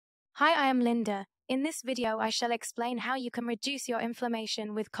Hi, I am Linda. In this video I shall explain how you can reduce your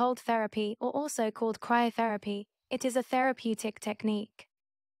inflammation with cold therapy, or also called cryotherapy. It is a therapeutic technique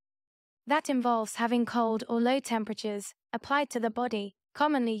that involves having cold or low temperatures applied to the body,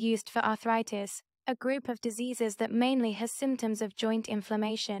 commonly used for arthritis, a group of diseases that mainly has symptoms of joint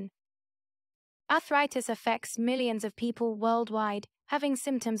inflammation. Arthritis affects millions of people worldwide, having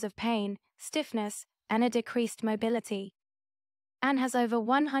symptoms of pain, stiffness, and a decreased mobility, and has over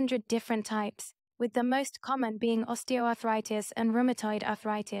 100 different types, with the most common being osteoarthritis and rheumatoid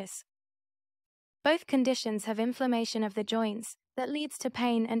arthritis. Both conditions have inflammation of the joints that leads to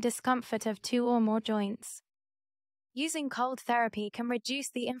pain and discomfort of two or more joints. Using cold therapy can reduce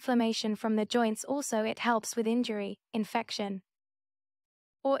the inflammation from the joints. Also, it helps with injury, infection,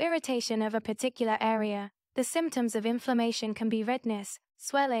 or irritation of a particular area. The symptoms of inflammation can be redness,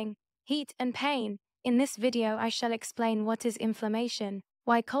 swelling, heat, and pain. In this video I shall explain what is inflammation,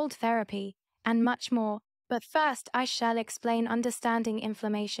 why cold therapy, and much more. But first I shall explain understanding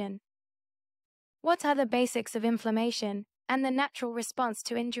inflammation. What are the basics of inflammation, and the natural response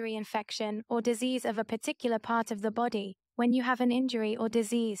to injury, infection, or disease of a particular part of the body, when you have an injury or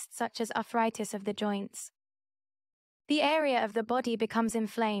disease such as arthritis of the joints? The area of the body becomes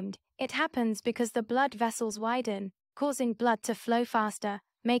inflamed. It happens because the blood vessels widen, causing blood to flow faster,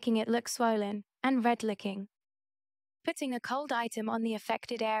 making it look swollen and red-looking. Putting a cold item on the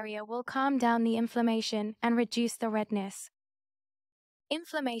affected area will calm down the inflammation and reduce the redness.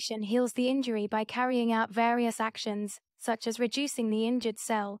 Inflammation heals the injury by carrying out various actions, such as reducing the injured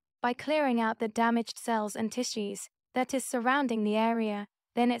cell, by clearing out the damaged cells and tissues that is surrounding the area,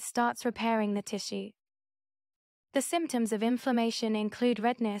 then it starts repairing the tissue. The symptoms of inflammation include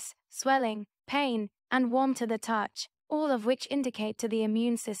redness, swelling, pain, and warm to the touch, all of which indicate to the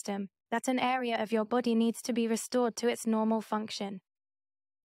immune system that an area of your body needs to be restored to its normal function.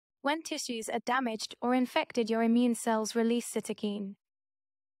 When tissues are damaged or infected, your immune cells release cytokine.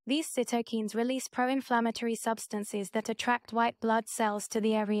 These cytokines release pro-inflammatory substances that attract white blood cells to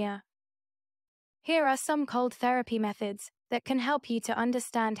the area. Here are some cold therapy methods that can help you to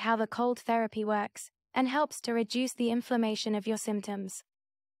understand how the cold therapy works and helps to reduce the inflammation of your symptoms.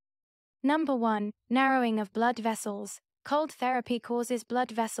 Number 1. Narrowing of blood vessels. Cold therapy causes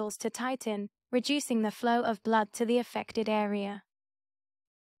blood vessels to tighten, reducing the flow of blood to the affected area.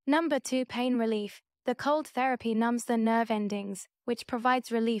 Number 2. Pain relief. The cold therapy numbs the nerve endings, which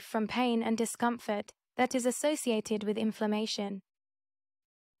provides relief from pain and discomfort that is associated with inflammation.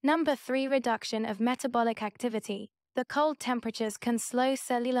 Number 3. Reduction of metabolic activity. The cold temperatures can slow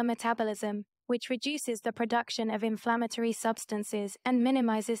cellular metabolism, which reduces the production of inflammatory substances and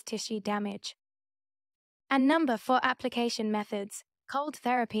minimizes tissue damage. And number 4. Application methods. Cold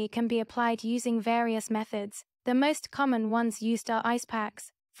therapy can be applied using various methods. The most common ones used are ice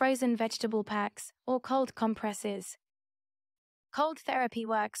packs, frozen vegetable packs, or cold compresses. Cold therapy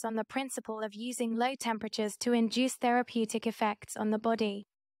works on the principle of using low temperatures to induce therapeutic effects on the body.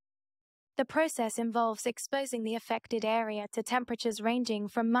 The process involves exposing the affected area to temperatures ranging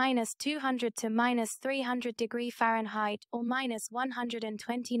from -200 to -300 degrees Fahrenheit or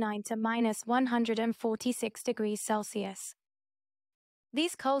 -129 to -146 degrees Celsius.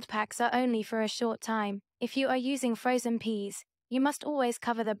 These cold packs are only for a short time. If you are using frozen peas, you must always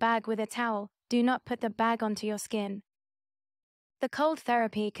cover the bag with a towel. Do not put the bag onto your skin. The cold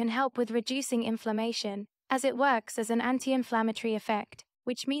therapy can help with reducing inflammation, as it works as an anti-inflammatory effect,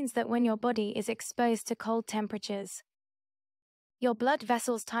 which means that when your body is exposed to cold temperatures, your blood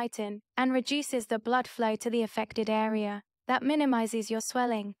vessels tighten and reduces the blood flow to the affected area. That minimizes your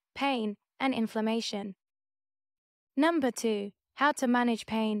swelling, pain, and inflammation. Number 2. How to manage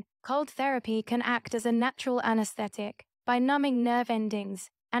pain. Cold therapy can act as a natural anesthetic by numbing nerve endings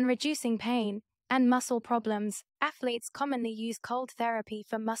and reducing pain and muscle problems. Athletes commonly use cold therapy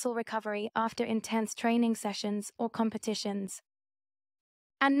for muscle recovery after intense training sessions or competitions.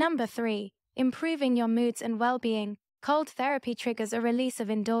 And number 3. Improving your moods and well-being. Cold therapy triggers a release of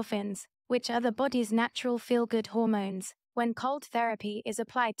endorphins, which are the body's natural feel-good hormones. When cold therapy is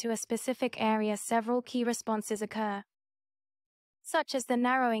applied to a specific area, several key responses occur, such as the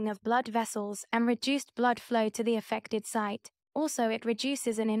narrowing of blood vessels and reduced blood flow to the affected site. Also, it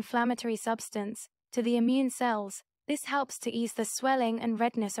reduces an inflammatory substance to the immune cells. This helps to ease the swelling and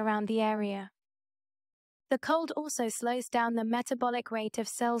redness around the area. The cold also slows down the metabolic rate of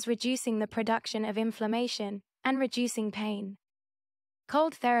cells, reducing the production of inflammation and reducing pain.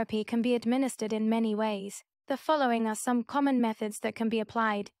 Cold therapy can be administered in many ways. The following are some common methods that can be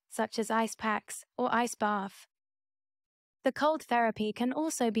applied, such as ice packs or ice bath. The cold therapy can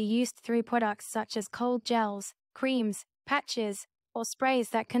also be used through products such as cold gels, creams, patches, or sprays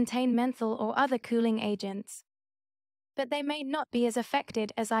that contain menthol or other cooling agents. But they may not be as effective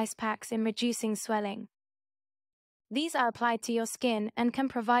as ice packs in reducing swelling. These are applied to your skin and can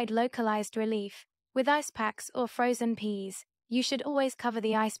provide localized relief. With ice packs or frozen peas, you should always cover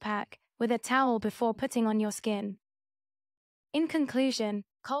the ice pack with a towel before putting on your skin. In conclusion,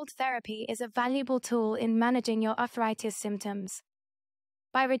 cold therapy is a valuable tool in managing your arthritis symptoms.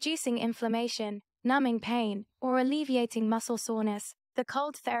 By reducing inflammation, numbing pain, or alleviating muscle soreness, the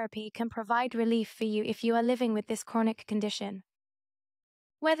cold therapy can provide relief for you if you are living with this chronic condition.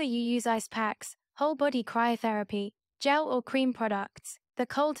 Whether you use ice packs, whole-body cryotherapy, gel or cream products, the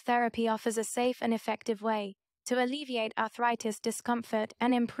cold therapy offers a safe and effective way to alleviate arthritis discomfort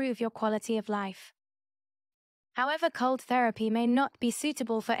and improve your quality of life. However, cold therapy may not be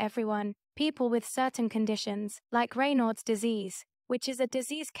suitable for everyone. People with certain conditions, like Raynaud's disease, which is a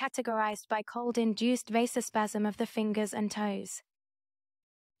disease categorized by cold-induced vasospasm of the fingers and toes.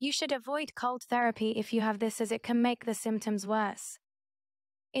 You should avoid cold therapy if you have this, as it can make the symptoms worse.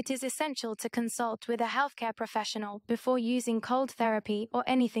 It is essential to consult with a healthcare professional before using cold therapy or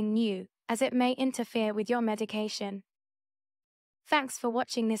anything new, as it may interfere with your medication. Thanks for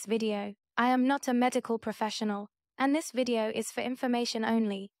watching this video. I am not a medical professional, and this video is for information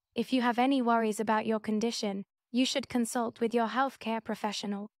only. If you have any worries about your condition, you should consult with your healthcare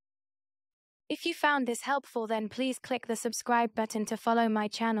professional. If you found this helpful, then please click the subscribe button to follow my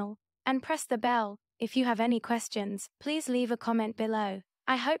channel, and press the bell. If you have any questions, please leave a comment below.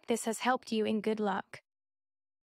 I hope this has helped you. In good luck.